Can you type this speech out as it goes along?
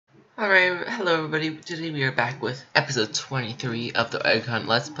Alright, hello everybody. Today we are back with episode 23 of the Egg Hunt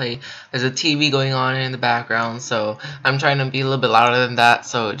Let's Play. There's a TV going on in the background, so I'm trying to be a little bit louder than that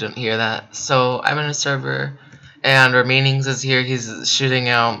so you don't hear that. So I'm in a server, and Remainings is here. He's shooting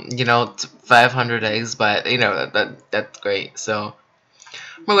out, 500 eggs, but, that's great. So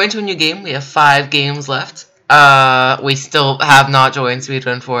we're going to a new game. We have 5 games left. We still have not joined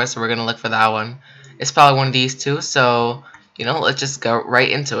Speedrun 4, so we're going to look for that one. It's probably one of these two, so, let's just go right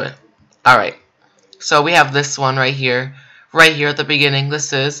into it. Alright, so we have this one right here at the beginning.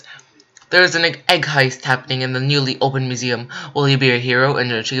 There's an egg heist happening in the newly opened museum. Will you be a hero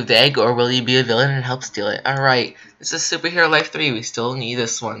and retrieve the egg, or will you be a villain and help steal it? Alright, this is Superhero Life 3. We still need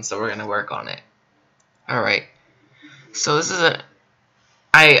this one, so we're gonna work on it. Alright, so this is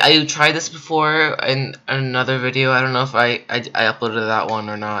I tried this before in another video. I don't know if I uploaded that one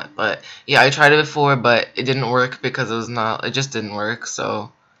or not, but yeah, I tried it before, but it didn't work because it just didn't work,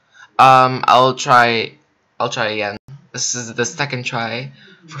 so I'll try again. This is the second try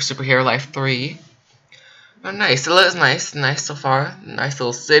for Superhero Life 3. Oh, nice. It looks nice so far. Nice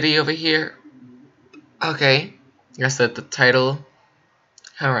little city over here. Okay, that's the title.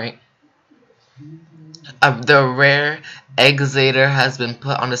 Alright. The rare Exator has been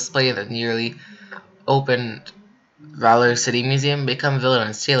put on display in the nearly opened Valor City Museum. Become a villain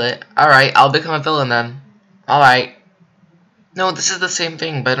and steal it. Alright, I'll become a villain then. Alright. No, this is the same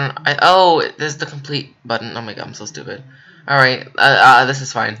thing, but oh, there's the complete button. Oh my god, I'm so stupid. Alright, this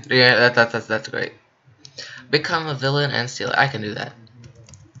is fine. Yeah, that's great. Become a villain and steal it. I can do that.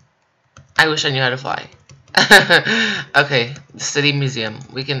 I wish I knew how to fly. Okay, the city museum.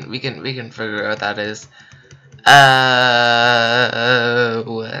 We can figure out what that is.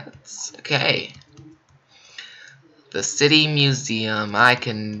 What? Okay. The city museum. I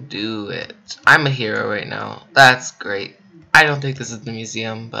can do it. I'm a hero right now. That's great. I don't think this is the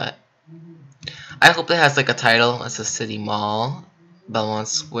museum, but I hope it has like a title. It's a city mall. Belmont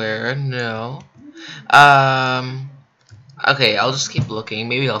Square. No. Okay, I'll just keep looking.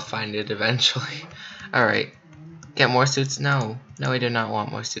 Maybe I'll find it eventually. Alright. Get more suits? No. No, I do not want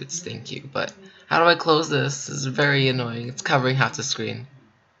more suits. Thank you. But how do I close this? This is very annoying. It's covering half the screen.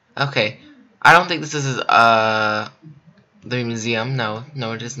 Okay. I don't think this is the museum. No,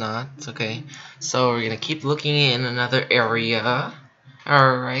 it is not. It's okay. So we're gonna keep looking in another area.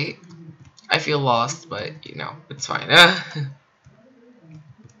 Alright. I feel lost, but it's fine.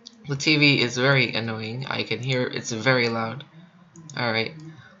 The TV is very annoying. I can hear it's very loud. Alright.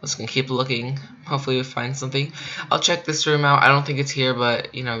 Let's gonna keep looking. Hopefully we find something. I'll check this room out. I don't think it's here, but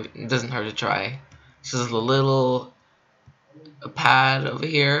it doesn't hurt to try. This is a little pad over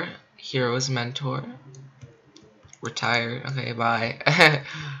here. Hero's mentor. Retired. Okay, bye.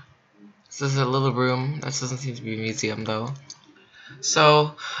 This is a little room. This doesn't seem to be a museum though.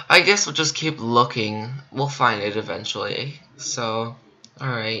 So I guess we'll just keep looking. We'll find it eventually. So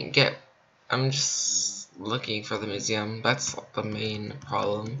alright, I'm just looking for the museum. That's the main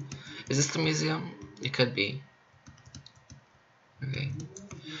problem. Is this the museum? It could be. Okay.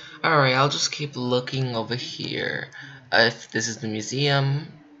 Alright, I'll just keep looking over here. If this is the museum,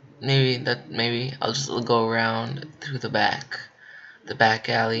 maybe I'll just go around through the back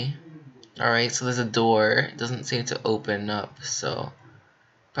alley. Alright, so there's a door. It doesn't seem to open up, so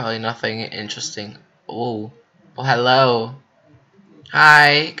probably nothing interesting. Oh, hello.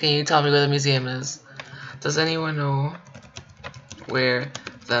 Hi, can you tell me where the museum is? Does anyone know where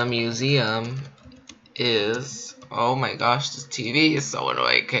the museum is? Oh my gosh, this TV is so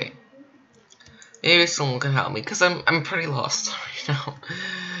annoying. Okay. Maybe someone can help me, because I'm pretty lost right now.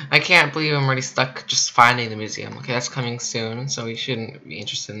 I can't believe I'm already stuck just finding the museum. Okay, that's coming soon, so we shouldn't be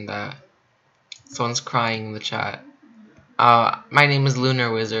interested in that. Someone's crying in the chat. My name is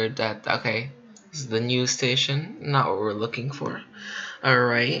Lunar Wizard. Okay. This is the news station. Not what we're looking for.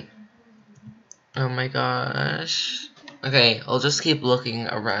 Alright. Oh my gosh. Okay, I'll just keep looking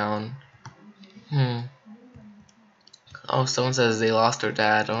around. Oh, someone says they lost their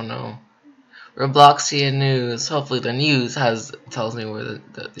dad. Oh no. Robloxian news. Hopefully the news tells me where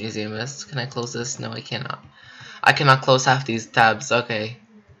the museum is. Can I close this? No, I cannot. I cannot close half these tabs. Okay.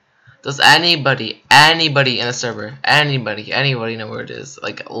 Does anybody in the server, anybody know where it is?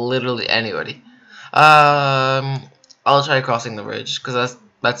 Like literally anybody. I'll try crossing the bridge because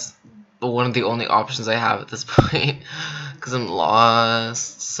that's one of the only options I have at this point. Because I'm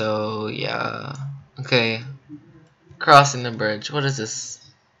lost. So yeah. Okay. Crossing the bridge. What is this?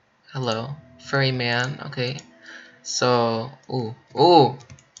 Hello, furry man. Okay. So, ooh.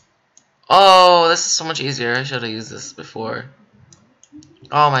 Oh, this is so much easier. I should have used this before.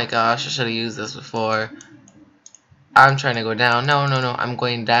 Oh my gosh, I should have used this before. I'm trying to go down. No, no, no. I'm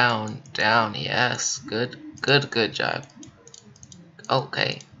going down. Down. Yes. Good. Good. Good job.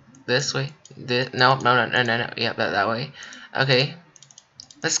 Okay. This way. This. No. No. No. No. No. No. Yeah. That way. Okay.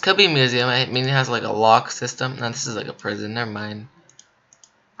 This could be a museum. I mean, it has like a lock system. No, this is like a prison. Never mind.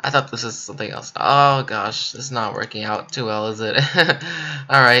 I thought this was something else. Oh gosh, this is not working out too well, is it?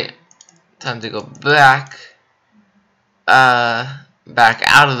 Alright. Time to go back. Back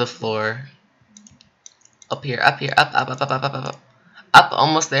out of the floor. Up here, up here, up, up, up, up, up, up, up, up. Up,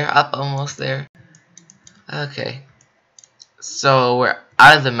 almost there, up, almost there. Okay. So we're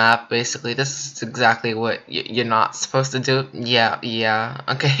out of the map, basically. This is exactly what you're not supposed to do. Yeah, yeah.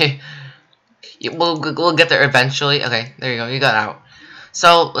 Okay. We'll get there eventually. Okay, there you go. You got out.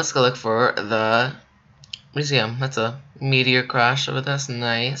 So let's go look for the museum. That's a meteor crash over there. That's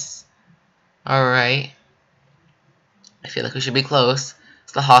nice. Alright. I feel like we should be close.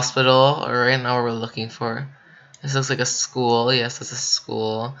 It's the hospital. Alright, now what we're looking for. This looks like a school. Yes, it's a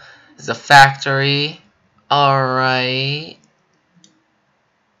school. It's a factory. Alright.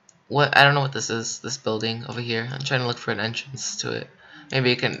 What? I don't know what this is. This building over here. I'm trying to look for an entrance to it.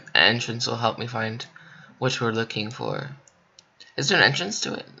 Maybe an entrance will help me find which we're looking for. Is there an entrance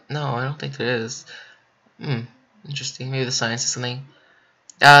to it? No, I don't think there is. Interesting. Maybe the science is something.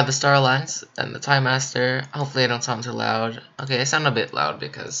 The Star Alliance and the Time Master. Hopefully I don't sound too loud. Okay, I sound a bit loud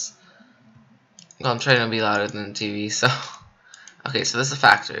because, well, I'm trying to be louder than the TV, so. Okay, so this is a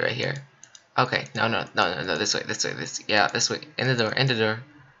factory right here. Okay, no, this way, yeah, this way, in the door.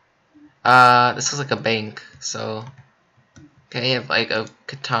 This looks like a bank, so. Okay, you have like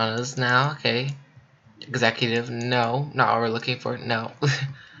katanas now, okay. Executive, no, not what we're looking for, no.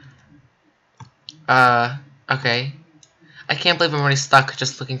 Okay. I can't believe I'm already stuck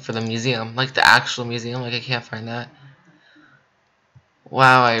just looking for the museum, like the actual museum, like I can't find that.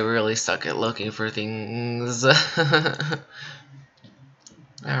 Wow, I really suck at looking for things.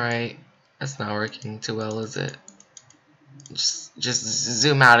 Alright, that's not working too well, is it? Just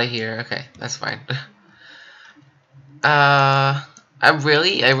zoom out of here. Okay, that's fine. I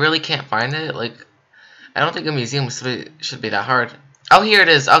really can't find it. Like, I don't think a museum should be that hard. Oh, here it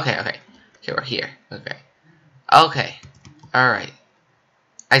is. Okay, okay, we're here. Okay, okay, all right.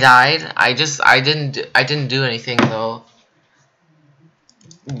 I died. I didn't do anything though.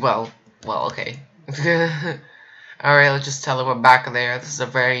 Well, okay. All right, let's just teleport back there. This is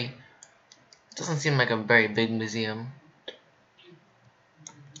a doesn't seem like a very big museum.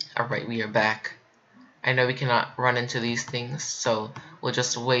 All right, we are back. I know we cannot run into these things, so we'll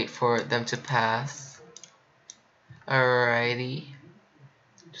just wait for them to pass. Alrighty.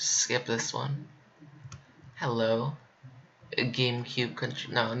 Just skip this one. Hello. A GameCube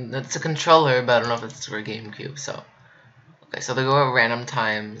no, it's a controller, but I don't know if it's for a GameCube, so. Okay, so they go at random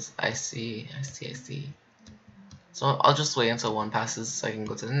times. I see. So I'll just wait until one passes so I can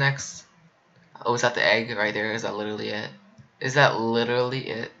go to the next. Oh, is that the egg right there? Is that literally it? Is that literally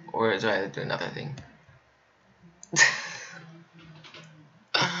it? Or do I have to do another thing?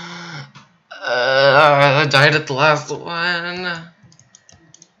 I died at the last one.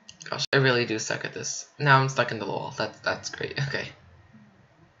 Gosh, I really do suck at this. Now I'm stuck in the wall. That's great. Okay.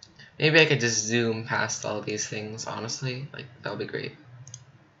 Maybe I could just zoom past all these things, honestly. Like, that would be great.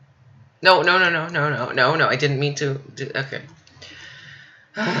 No, I didn't mean to do, okay.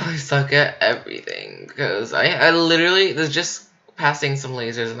 I suck at everything, because I literally, there's just passing some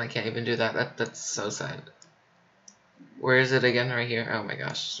lasers and I can't even do that. That's so sad. Where is it again? Right here? Oh my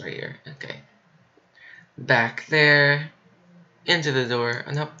gosh, it's right here. Okay. Back there. Into the door.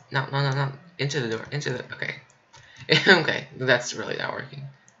 Nope. No. Into the door. Okay. Okay. That's really not working.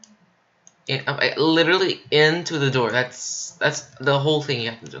 Literally into the door. That's the whole thing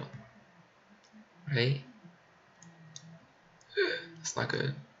you have to do. Right? That's not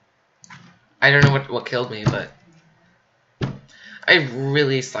good. I don't know what killed me, but I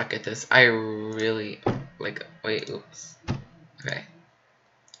really suck at this. I really wait, oops. Okay.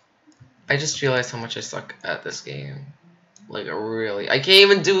 I just realized how much I suck at this game. Like, really. I can't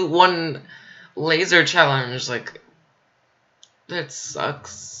even do one laser challenge. Like, that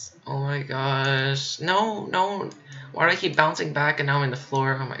sucks. Oh my gosh. No. Why do I keep bouncing back and now I'm in the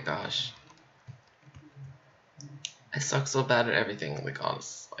floor? Oh my gosh. I suck so bad at everything. Like,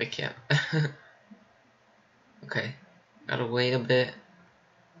 honestly, I can't. Okay. Gotta wait a bit.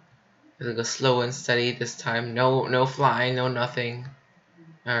 Gotta go slow and steady this time. No flying, no nothing.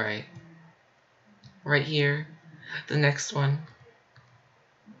 Alright. Right here. The next one.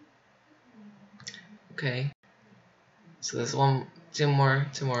 Okay. So there's two more.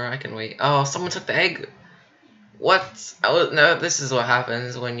 I can wait. Oh, someone took the egg. What? Oh no! This is what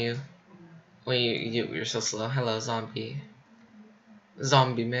happens when you You're so slow. Hello, zombie.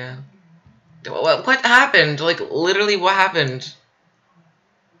 Zombie man. What happened? Like, literally, what happened?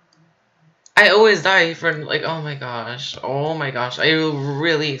 I always die for, like, oh my gosh. Oh my gosh. I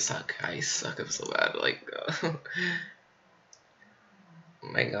really suck. I suck up so bad. Like, oh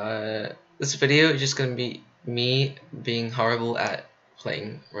my god. This video is just gonna be me being horrible at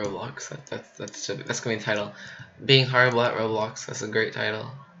playing Roblox. That's gonna be the title. Being horrible at Roblox. That's a great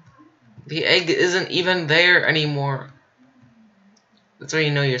title. The egg isn't even there anymore. That's when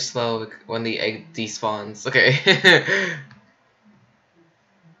you know you're slow, when the egg despawns. Okay.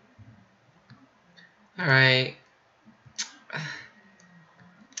 Alright.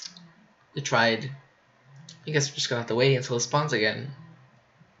 We tried. I guess we're just gonna have to wait until it spawns again.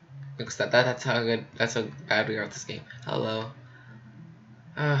 Because that's how bad we are at this game. Hello.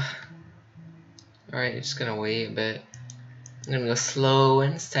 Alright, just gonna wait a bit. I'm gonna go slow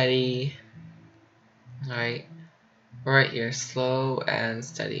and steady. Alright. We're right here. Slow and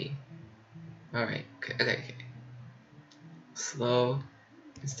steady. Alright. Okay. Slow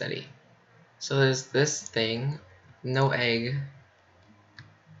and steady. So there's this thing. No egg.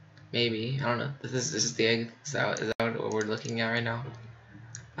 Maybe. I don't know. This is the egg. Is that what we're looking at right now?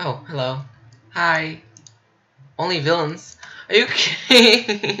 Oh, hello. Hi. Only villains. Are you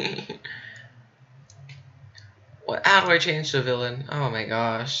kidding? What? How do I change to a villain? Oh my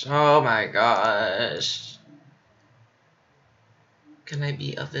gosh. Oh my gosh. Can I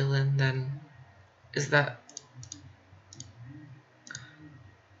be a villain then? Is that...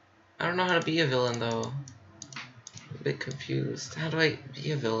 I don't know how to be a villain though. I'm a bit confused. How do I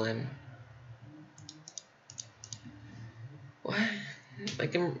be a villain? What?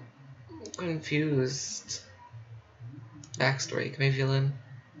 Like, I'm confused. Backstory. Can I be a villain?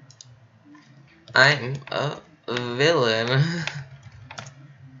 I'm a villain.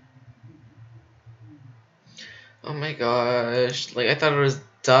 Oh my gosh. Like, I thought it was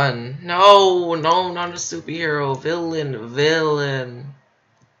done. No, not a superhero. Villain.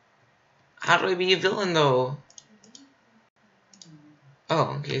 How do I be a villain though?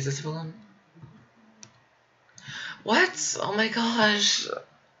 Oh, okay, is this a villain? What? Oh my gosh.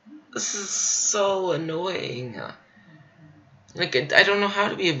 This is so annoying. Like, I don't know how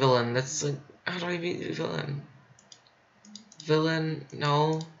to be a villain. That's like, how do I be a villain? Villain,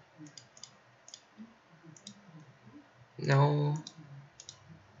 no. No.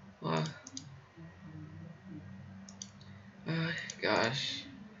 Oh gosh.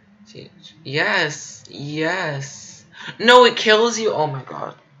 Yes. No, it kills you. Oh my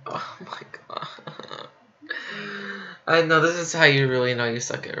god. Oh my god. I know, this is how you really know you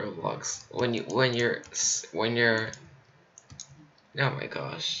suck at Roblox. When you're. Oh my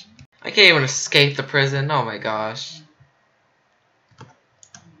gosh. I can't even escape the prison. Oh my gosh.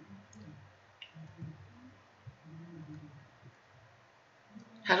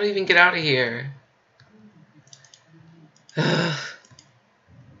 How do we even get out of here?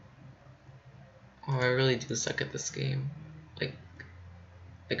 Oh, I really do suck at this game. Like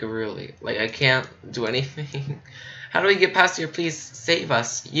really. Like, I can't do anything. How do we get past here? Please save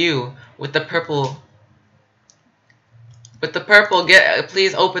us. You with the purple. With the purple,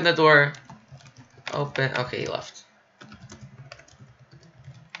 please open the door. Open. Okay, he left.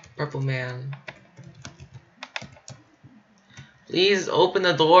 Purple man. Please open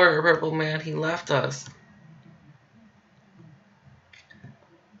the door, purple man. He left us.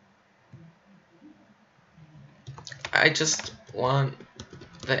 I just want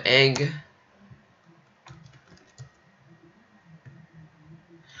the egg.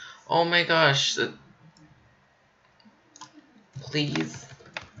 Oh my gosh. Please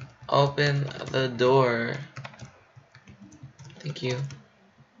open the door. Thank you.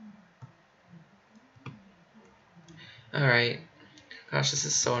 Alright. Gosh, this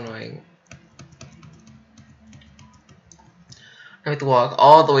is so annoying. I have to walk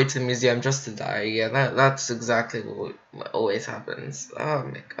all the way to the museum just to die. Yeah, that's exactly what always happens. Oh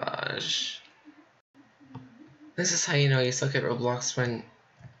my gosh. This is how you know you suck at Roblox, when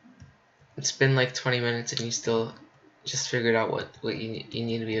it's been like 20 minutes and you still just figured out what you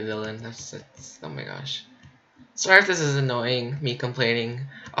need to be a villain. That's oh my gosh. Sorry if this is annoying, me complaining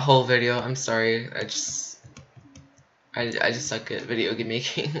a whole video. I'm sorry. I just suck at video game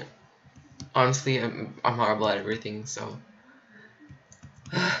making. Honestly, I'm horrible at everything, so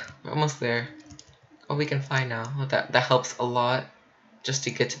we're almost there. Oh, we can fly now. Oh, that helps a lot, just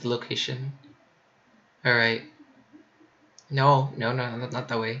to get to the location. All right. No, not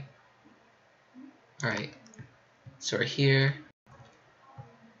that way. All right. So we're here.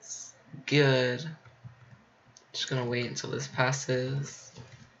 It's good. Just gonna wait until this passes.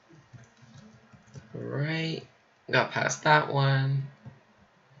 Right. Got past that one.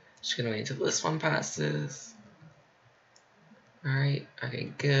 Just gonna wait until this one passes. Alright,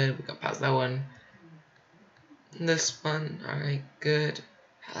 okay, good. We got past that one. This one, alright, good.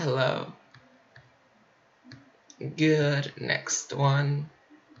 Hello. Good. Next one.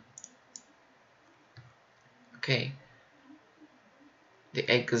 Okay. The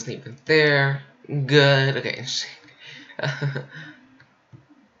egg isn't even there. Good. Okay.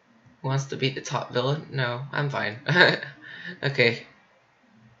 Wants to beat the top villain? No, I'm fine. Okay.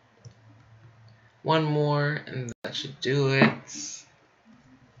 One more, and that should do it.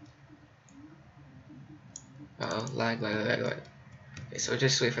 Uh oh, lag. Okay, so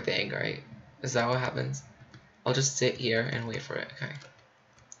just wait for the egg, right? Is that what happens? I'll just sit here and wait for it. Okay.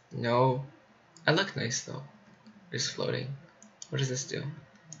 No. I look nice though. Just floating. What does this do?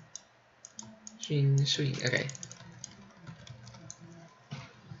 Swing, swing. Okay.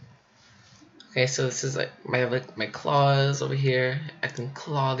 Okay, so this is like my claws over here. I can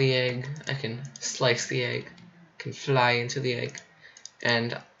claw the egg. I can slice the egg. I can fly into the egg,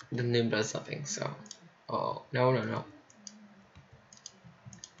 and the noob does nothing. So, oh no.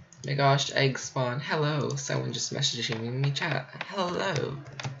 My gosh, egg spawn. Hello. Someone just messaged me in me chat. Hello.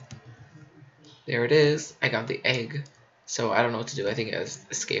 There it is. I got the egg. So I don't know what to do. I think I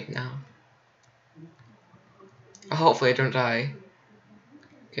escape now. Hopefully I don't die.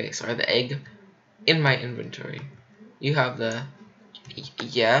 Okay, so I have the egg in my inventory. You have the...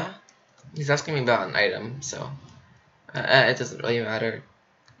 Yeah? He's asking me about an item, so... it doesn't really matter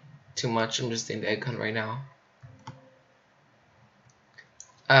too much. I'm just in the egg hunt right now.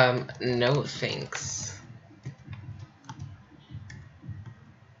 No thanks.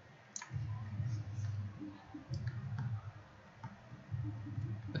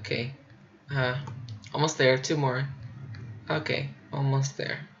 Okay. Almost there. Two more. Okay, almost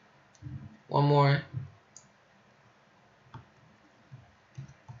there. One more.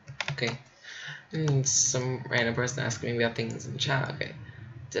 Okay. Some random person asking me about things in chat. Okay.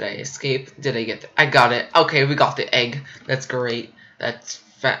 Did I escape? Did I get I got it. Okay, we got the egg. That's great. That's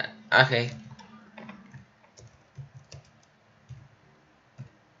fat. Okay.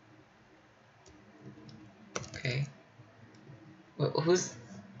 Okay.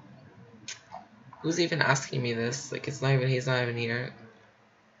 Who's even asking me this? Like, he's not even here.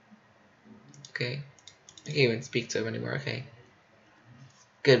 Okay. I can't even speak to him anymore. Okay.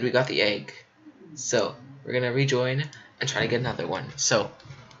 Good, we got the egg. So, we're gonna rejoin and try to get another one. So,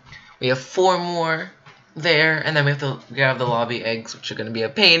 we have 4 more there, and then we have to grab the lobby eggs, which are gonna be a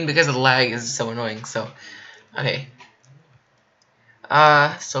pain because the lag is so annoying. So, okay.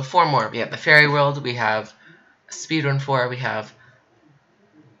 So 4 more. We have the fairy world, we have speedrun 4, we have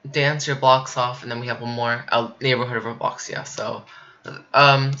dance your blocks off, and then we have one more, neighborhood of Roblox. Yeah, so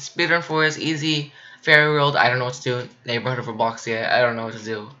speedrun 4 is easy. Fairy world, I don't know what to do. Neighborhood of Roblox, yeah, I don't know what to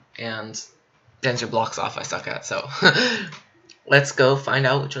do. And dance your blocks off, I suck at. So let's go find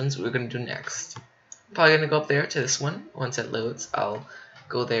out which ones we're gonna do next. Probably gonna go up there to this one. Once it loads, I'll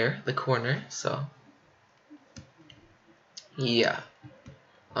go there, the corner. So yeah,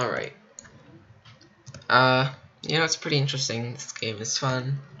 all right. You know, it's pretty interesting. This game is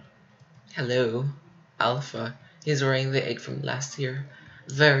fun. Hello, Alpha. He's wearing the egg from last year.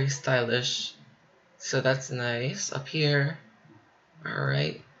 Very stylish. So that's nice. Up here.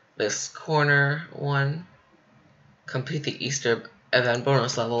 Alright. This corner one. Complete the Easter event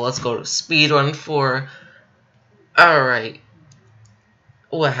bonus level. Let's go to speedrun 4. Alright.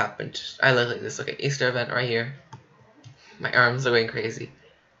 What happened? I look like this. Okay, Easter event right here. My arms are going crazy.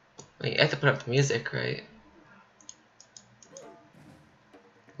 Wait, I have to put up the music, right?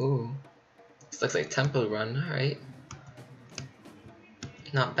 Ooh. This looks like Temple Run, alright.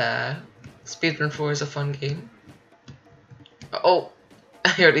 Not bad. Speedrun 4 is a fun game. Oh!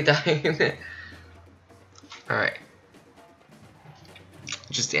 I already died. Alright.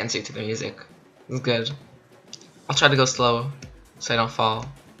 Just dancing to the music. It's good. I'll try to go slow so I don't fall.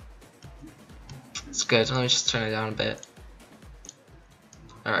 It's good. Let me just turn it down a bit.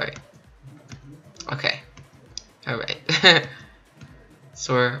 Alright. Okay. Alright.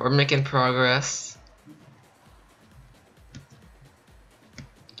 So we're making progress.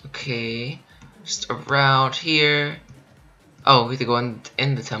 Okay. Just around here. Oh, we have to go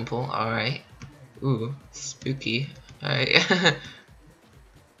in the temple. Alright. Ooh, spooky. Alright.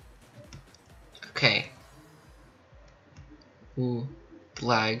 Okay. Ooh, the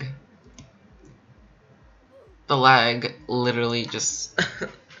lag. The lag literally just...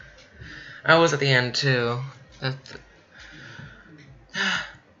 I was at the end too.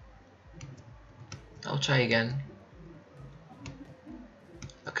 I'll try again.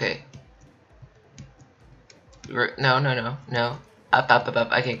 Okay. No, no, no, no. Up, up, up,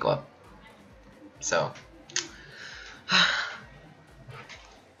 up. I can't go up. So.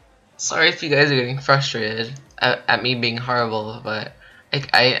 Sorry if you guys are getting frustrated at me being horrible, but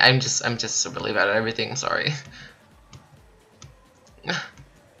I'm just really bad at everything. Sorry.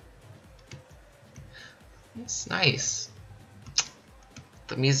 It's nice.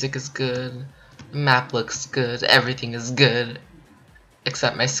 The music is good. The map looks good. Everything is good,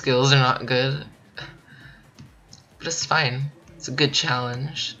 except my skills are not good. But it's fine. It's a good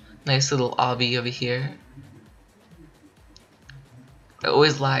challenge. Nice little obby over here. It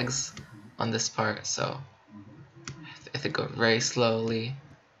always lags on this part, so I have to go very slowly,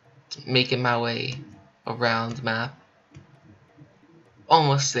 making my way around the map.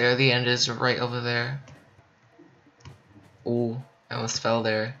 Almost there. The end is right over there. Ooh, I almost fell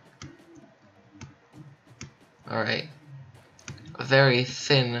there. Alright. Very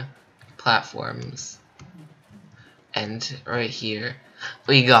thin platforms. And right here,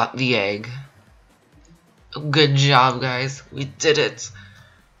 we got the egg. Good job, guys. We did it.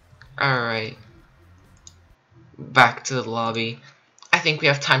 Alright. Back to the lobby. I think we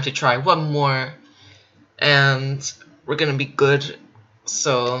have time to try one more. And we're gonna be good.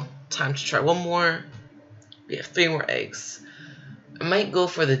 So, time to try one more. We have 3 more eggs. I might go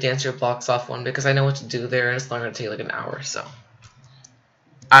for the dancer blocks off one because I know what to do there and it's not gonna take like an hour, so.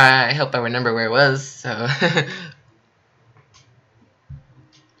 I hope I remember where it was, so.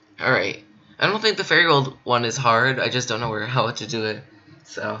 Alright. I don't think the fairy world one is hard, I just don't know how to do it.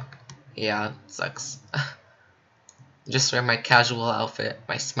 So, yeah, it sucks. Just wear my casual outfit,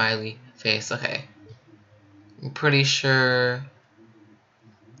 my smiley face, okay. I'm pretty sure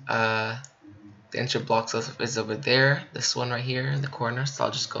the entry blocks is over there. This one right here in the corner, so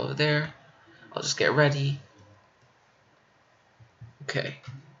I'll just go over there. I'll just get ready. Okay.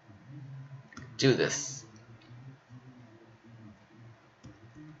 Do this.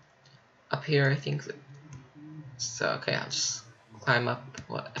 Up here, I think. So, okay, I'll just climb up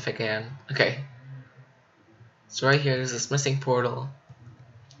if I can. Okay. So right here, there's this missing portal.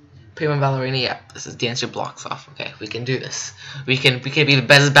 Prima ballerina, yeah, this is dance your blocks off. Okay, we can do this. We can be the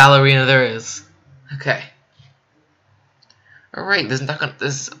best ballerina there is. Okay. Alright, this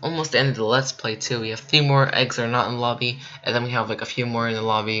is almost the end of the let's play too. We have 3 more eggs that are not in the lobby, and then we have like a few more in the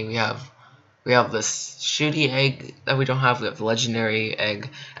lobby. We have this shooty egg that we don't have. We have the legendary egg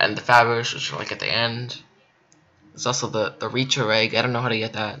and the fabulous, which are like at the end. There's also the reacher egg. I don't know how to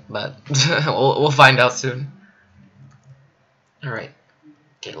get that, but we'll find out soon. Alright.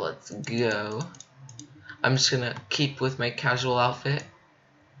 Okay, let's go. I'm just gonna keep with my casual outfit.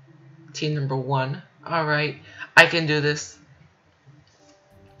 Team number 1. Alright. I can do this.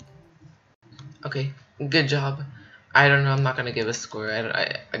 Okay. Good job. I don't know. I'm not gonna give a score.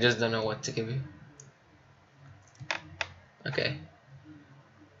 I just don't know what to give you. Okay.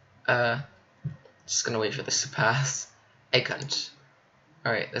 Just gonna wait for this to pass. Egg hunt.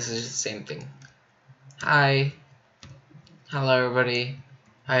 Alright, this is just the same thing. Hi. Hello, everybody.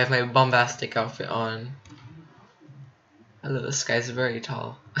 I have my bombastic outfit on. Hello, this guy's very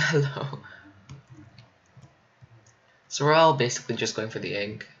tall. Hello. So we're all basically just going for the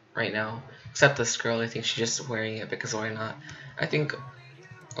egg right now. Except this girl, I think she's just wearing it because why not? I think...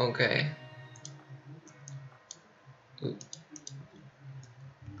 Okay. Ooh.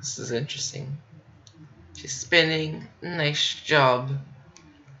 This is interesting. She's spinning. Nice job.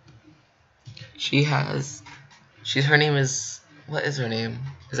 Her name is... What is her name?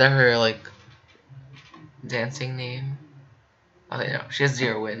 Is that her, like, dancing name? Oh, no. She has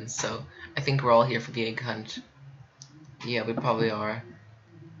 0 wins, so I think we're all here for the egg hunt. Yeah, we probably are.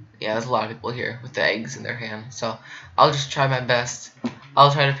 Yeah, there's a lot of people here with the eggs in their hand, so I'll just try my best.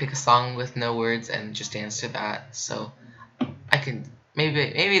 I'll try to pick a song with no words and just dance to that, so I can...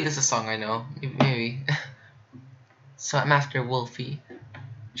 Maybe this is a song I know. Maybe. So I'm after Wolfie.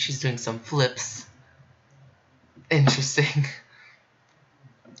 She's doing some flips. Interesting.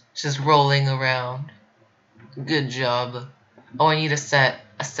 She's rolling around. Good job. Oh, I need a set.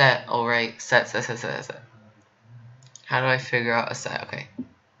 A set. Alright. Set. How do I figure out a set? Okay.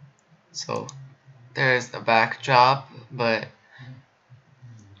 So, there's the backdrop, but...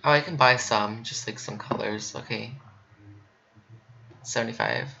 Oh, I can buy some. Just like some colors. Okay.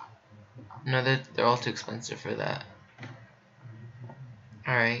 75. No, they're all too expensive for that.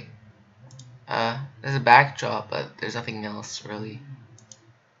 Alright. There's a backdrop, but there's nothing else, really.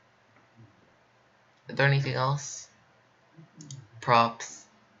 Is there anything else? Props.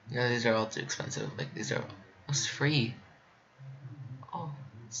 No, these are all too expensive. Like, these are almost free. Oh,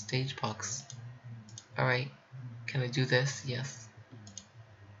 stage box. Alright. Can I do this? Yes.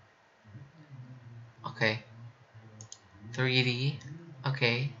 Okay. 3D.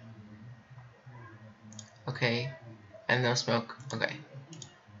 Okay. Okay. And no smoke. Okay.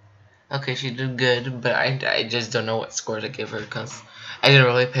 Okay, she did good, but I just don't know what score to give her because I didn't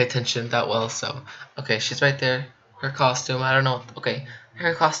really pay attention that well. So, okay, she's right there. Her costume, I don't know. Okay,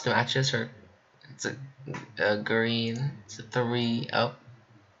 her costume matches her. It's a green. It's a 3. Oh,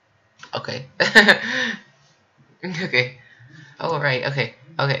 okay. Okay. Oh, right. Okay.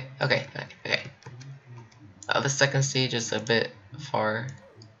 Okay. Okay. Okay. The second stage is a bit far,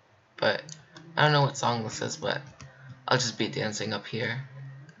 but I don't know what song this is, but I'll just be dancing up here.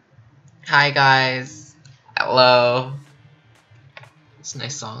 Hi guys. Hello. It's a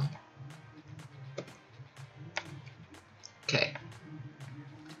nice song. Okay.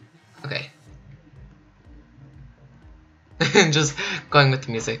 Okay. Just going with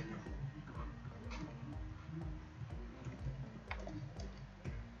the music.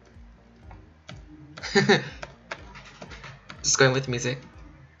 Just going with the music.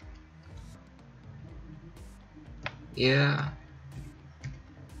 Yeah.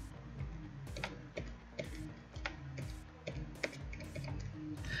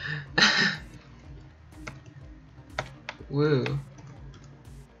 Woo.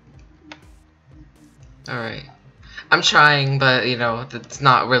 Alright. I'm trying, but you know, it's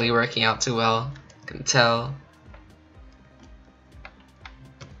not really working out too well. I can tell.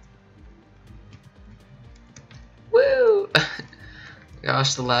 Woo!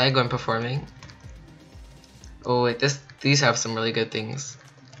 Gosh, the lag when performing. Oh wait, these have some really good things.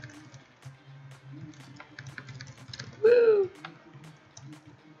 Woo!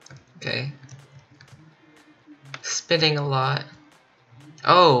 Okay. Spinning a lot.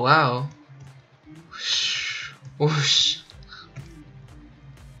 Oh wow. Whoosh. Whoosh.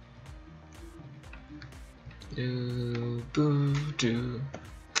 Do boo do.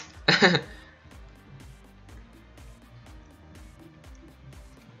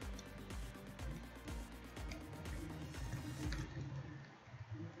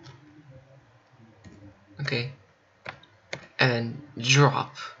 Okay. And then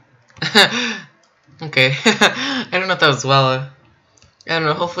drop. Okay. I don't know if that was well. I don't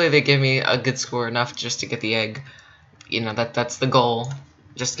know. Hopefully they give me a good score enough just to get the egg. You know, that's the goal.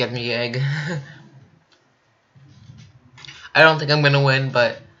 Just get me the egg. I don't think I'm gonna win,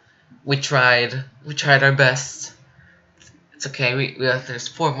 but we tried. We tried our best. It's okay. There's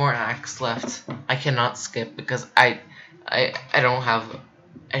 4 more acts left. I cannot skip because I don't have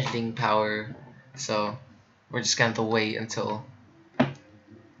editing power. So we're just gonna have to wait until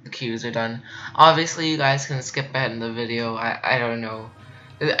the cues are done. Obviously, you guys can skip ahead in the video. I don't know.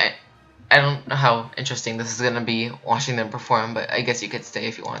 I don't know how interesting this is gonna be watching them perform, but I guess you could stay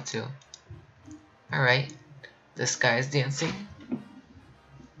if you want to. Alright. This guy's dancing.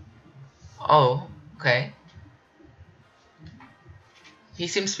 Oh, okay. He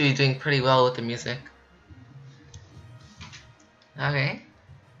seems to be doing pretty well with the music. Okay.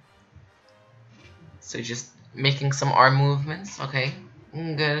 So just making some arm movements. Okay.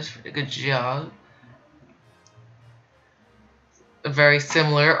 Good job. Very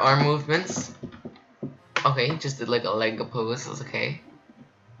similar arm movements. Okay, just did like a leg pose. That's okay.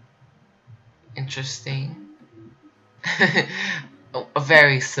 Interesting.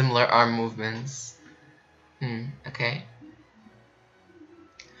 Very similar arm movements. Okay.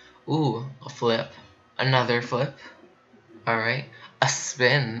 Ooh, a flip. Another flip. Alright. A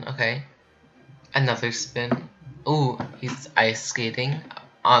spin. Okay. Another spin. Ooh, he's ice skating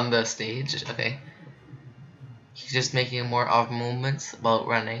on the stage. Okay. He's just making more arm movements while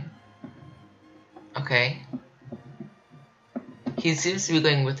running. Okay. He seems to be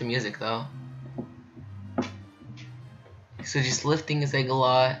going with the music though. So just lifting his leg a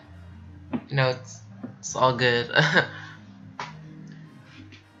lot. You know, it's all good.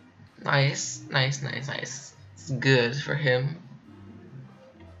 Nice. It's good for him.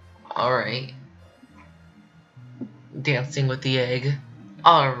 Alright. Dancing with the egg.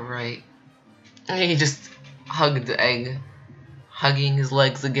 Alright. He just hugged the egg. Hugging his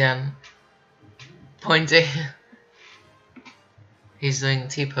legs again. Pointing. He's doing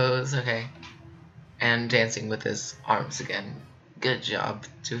T-pose, okay. And dancing with his arms again. Good job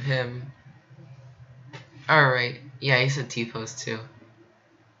to him. Alright. Yeah, he said T-pose too.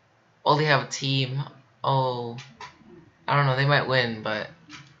 Oh, they have a team. Oh. I don't know, they might win, but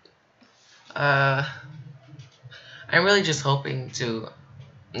I'm really just hoping to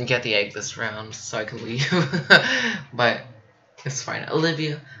get the egg this round so I can leave. But it's fine.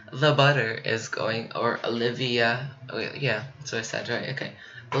 Olivia the Butter is going, or Olivia, oh yeah, that's what I said, right? Okay.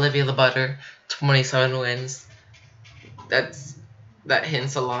 Olivia the Butter, 27 wins. That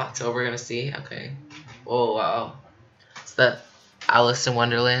hints a lot, so we're gonna see. Okay. Oh wow. It's the Alice in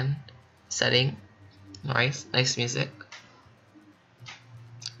Wonderland setting. Nice music.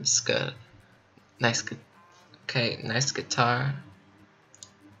 It's good. Nice guitar.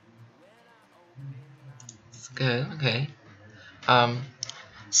 It's good. Okay.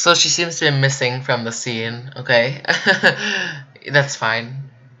 So she seems to be missing from the scene. Okay. That's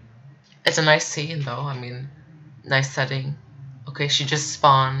fine. It's a nice scene though. I mean, nice setting. Okay, she just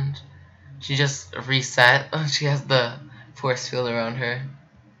spawned. She just reset. She has the force field around her.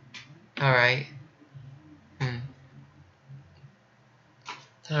 Alright.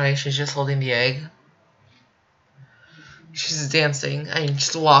 Alright, she's just holding the egg. She's dancing. I mean,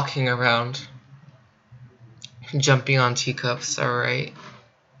 just walking around. Jumping on teacups. Alright.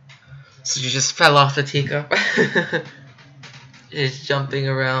 So she just fell off the teacup. She's jumping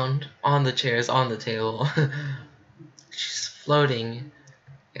around on the chairs, on the table. She's floating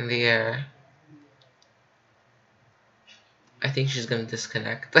in the air. I think she's gonna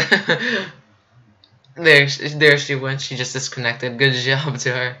disconnect. There she went. She just disconnected. Good job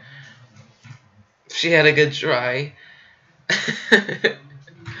to her. She had a good try.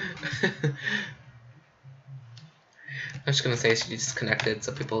 I'm just gonna say she disconnected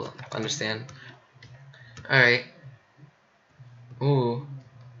so people understand. Alright. Ooh.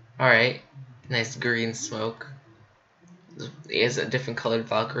 Alright. Nice green smoke. He has a different colored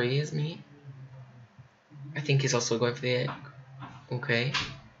Valkyrie as me. I think he's also going for the egg. Okay.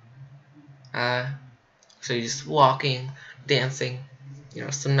 So you're just walking, dancing, you know,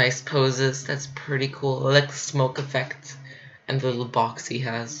 some nice poses. That's pretty cool. I like the smoke effect and the little box he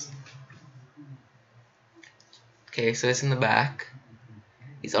has. Okay, so he's in the back.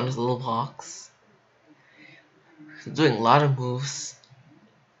 He's on his little box. He's doing a lot of moves.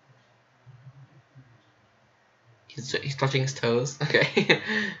 He's touching his toes. Okay.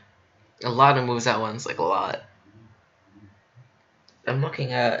 A lot of moves at once, like a lot. I'm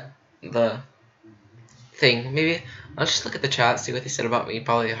looking at the thing. Maybe I'll just look at the chat, see what they said about me.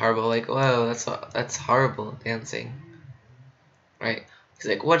 Probably horrible. Like, whoa, that's horrible dancing. Right? He's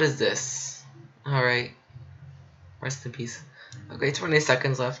like, what is this? All right. Rest in peace. Okay, 20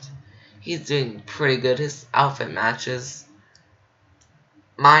 seconds left. He's doing pretty good. His outfit matches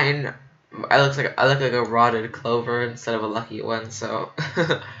mine. I look like a rotted clover instead of a lucky one. So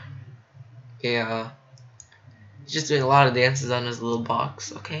yeah, he's just doing a lot of dances on his little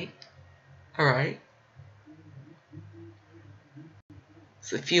box. Okay, all right.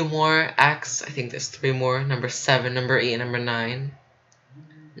 So a few more acts. I think there's 3 more. Number 7, number 8, number 9.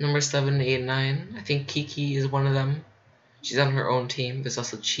 Number 7, 8, 9. I think Kiki is one of them. She's on her own team. There's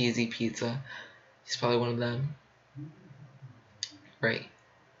also Cheesy Pizza. She's probably one of them. Right.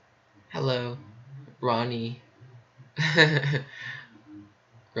 Hello, Ronnie.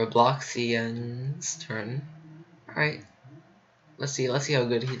 Robloxian's turn. Alright. Let's see how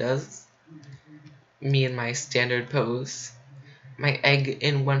good he does. Me and my standard pose. My egg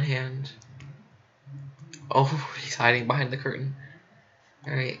in one hand. Oh, he's hiding behind the curtain.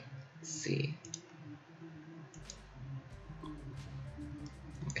 Alright, let's see.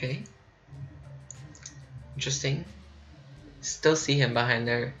 Okay. Interesting. Still see him behind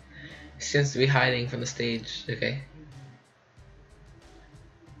there. He seems to be hiding from the stage. Okay.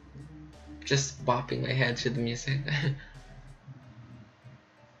 Just bopping my head to the music.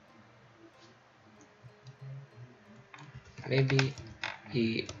 Maybe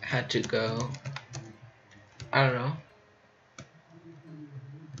he had to go. I don't know.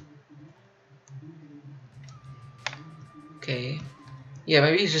 Okay. Yeah,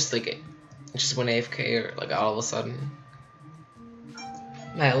 maybe he's just like just went AFK or like all of a sudden.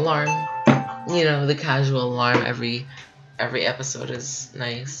 My alarm. You know, the casual alarm every episode is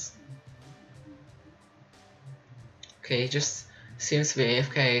nice. Okay, just seems to be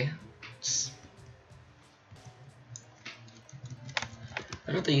AFK.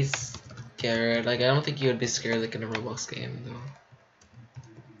 I don't think he's scared. Like, I don't think he would be scared like in a Roblox game, though.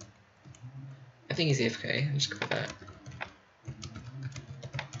 I think he's AFK. I'm just go with that.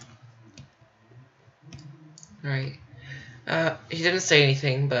 Alright. He didn't say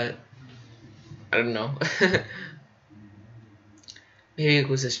anything, but I don't know. Maybe it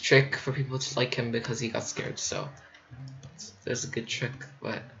was his trick for people to like him because he got scared, so there's a good trick,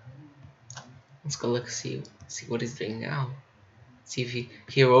 but let's go look, see what he's doing now. See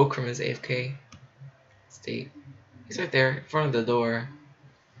if he awoke from his AFK state. He's right there in front of the door,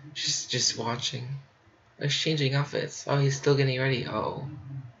 just watching. Oh, he's changing outfits. Oh, he's still getting ready. Oh.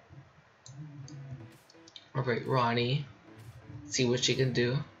 Alright, Ronnie. See what she can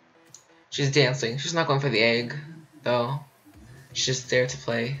do. She's dancing. She's not going for the egg, though. She's just there to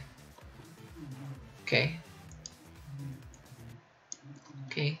play. Okay.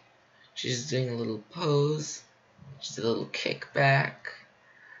 Okay, she's doing a little pose. Just a little kickback.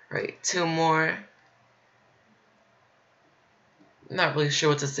 Right, 2 more. Not really sure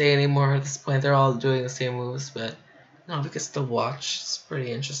what to say anymore at this point. They're all doing the same moves, but no, we can still watch. It's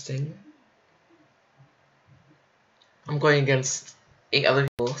pretty interesting. I'm going against 8 other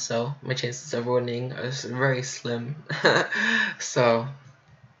people, so my chances of winning are very slim. So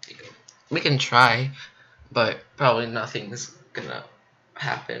we can try, but probably nothing's gonna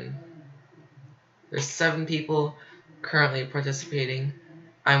happen. There's 7 people currently participating.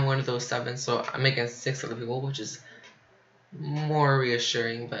 I'm one of those 7, so I'm against 6 other people, which is more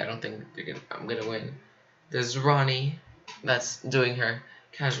reassuring, but I don't think I'm gonna win. There's Ronnie, that's doing her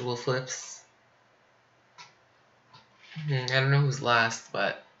casual flips. I don't know who's last,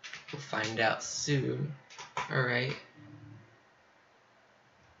 but we'll find out soon. Alright.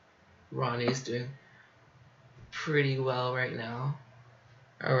 Ronnie's doing pretty well right now.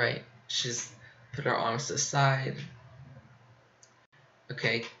 Alright, she's put her arms to the side.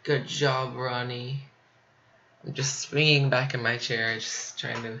 Okay, good job, Ronnie. I'm just swinging back in my chair, just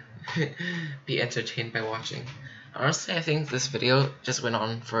trying to be entertained by watching. Honestly, I think this video just went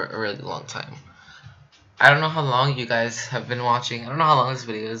on for a really long time. I don't know how long you guys have been watching. I don't know how long this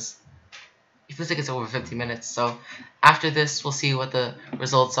video is. It feels like it's over 50 minutes. So after this, we'll see what the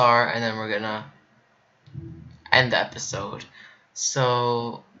results are, and then we're gonna end the episode.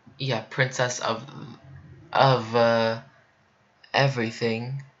 So yeah, Princess of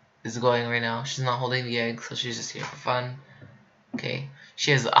everything is going right now. She's not holding the egg, so she's just here for fun. Okay,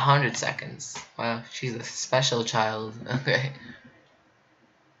 she has 100 seconds. Wow, she's a special child. Okay.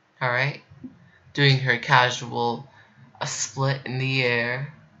 Alright. Doing her casual, a split in the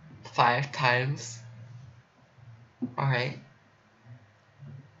air 5 times. Alright.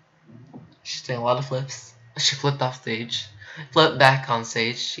 She's doing a lot of flips. She flipped off stage. Flipped back on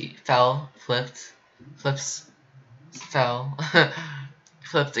stage. She fell, flipped, flips, fell,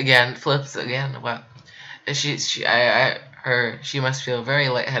 flipped again, flips again. Wow. She must feel very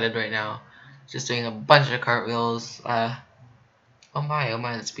lightheaded right now. Just doing a bunch of cartwheels. Oh my,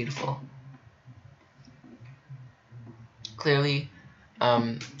 that's beautiful. Clearly,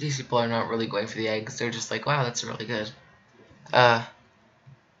 these people are not really going for the eggs. They're just like, wow, that's really good.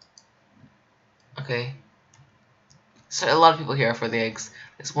 Okay. So a lot of people here are for the eggs.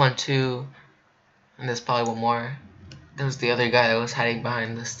 There's 1, 2, and there's probably 1 more. There was the other guy that was hiding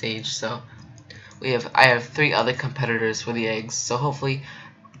behind the stage. So I have 3 other competitors for the eggs. So hopefully,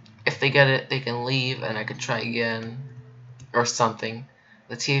 if they get it, they can leave, and I could try again, or something.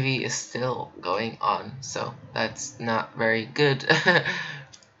 The TV is still going on, so that's not very good.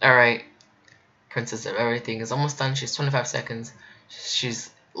 Alright, Princess of Everything is almost done. She's 25 seconds. She's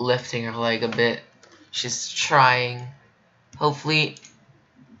lifting her leg a bit. She's trying. Hopefully,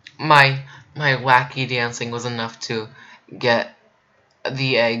 my wacky dancing was enough to get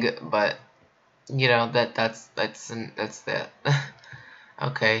the egg, but you know that's that.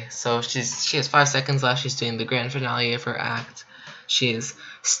 Okay, so she has 5 seconds left. She's doing the grand finale of her act. She is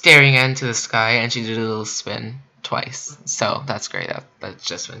staring into the sky, and she did a little spin twice. So that's great. That's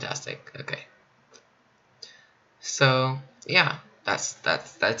just fantastic. Okay. So yeah, that's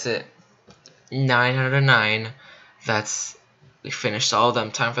it. 909. We finished all of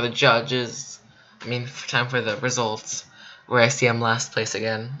them. Time for the judges. I mean, time for the results. Where I see I'm last place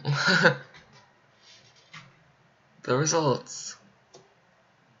again. The results.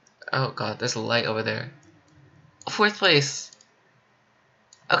 Oh god, there's a light over there. 4th place.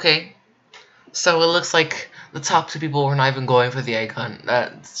 Okay, so it looks like the top 2 people were not even going for the egg hunt.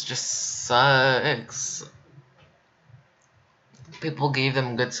 That just sucks. People gave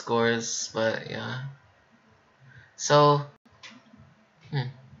them good scores, but yeah. So, I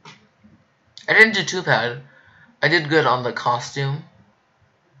didn't do too bad. I did good on the costume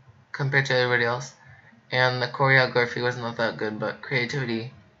compared to everybody else, and the choreography was not that good, but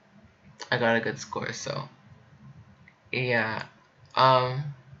creativity, I got a good score. So, yeah.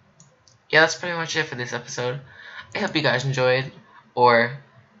 Yeah, that's pretty much it for this episode. I hope you guys enjoyed, or,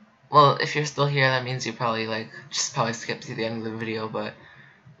 well, if you're still here, that means you probably, just skip to the end of the video, but,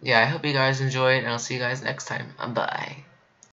 yeah, I hope you guys enjoyed, and I'll see you guys next time. Bye.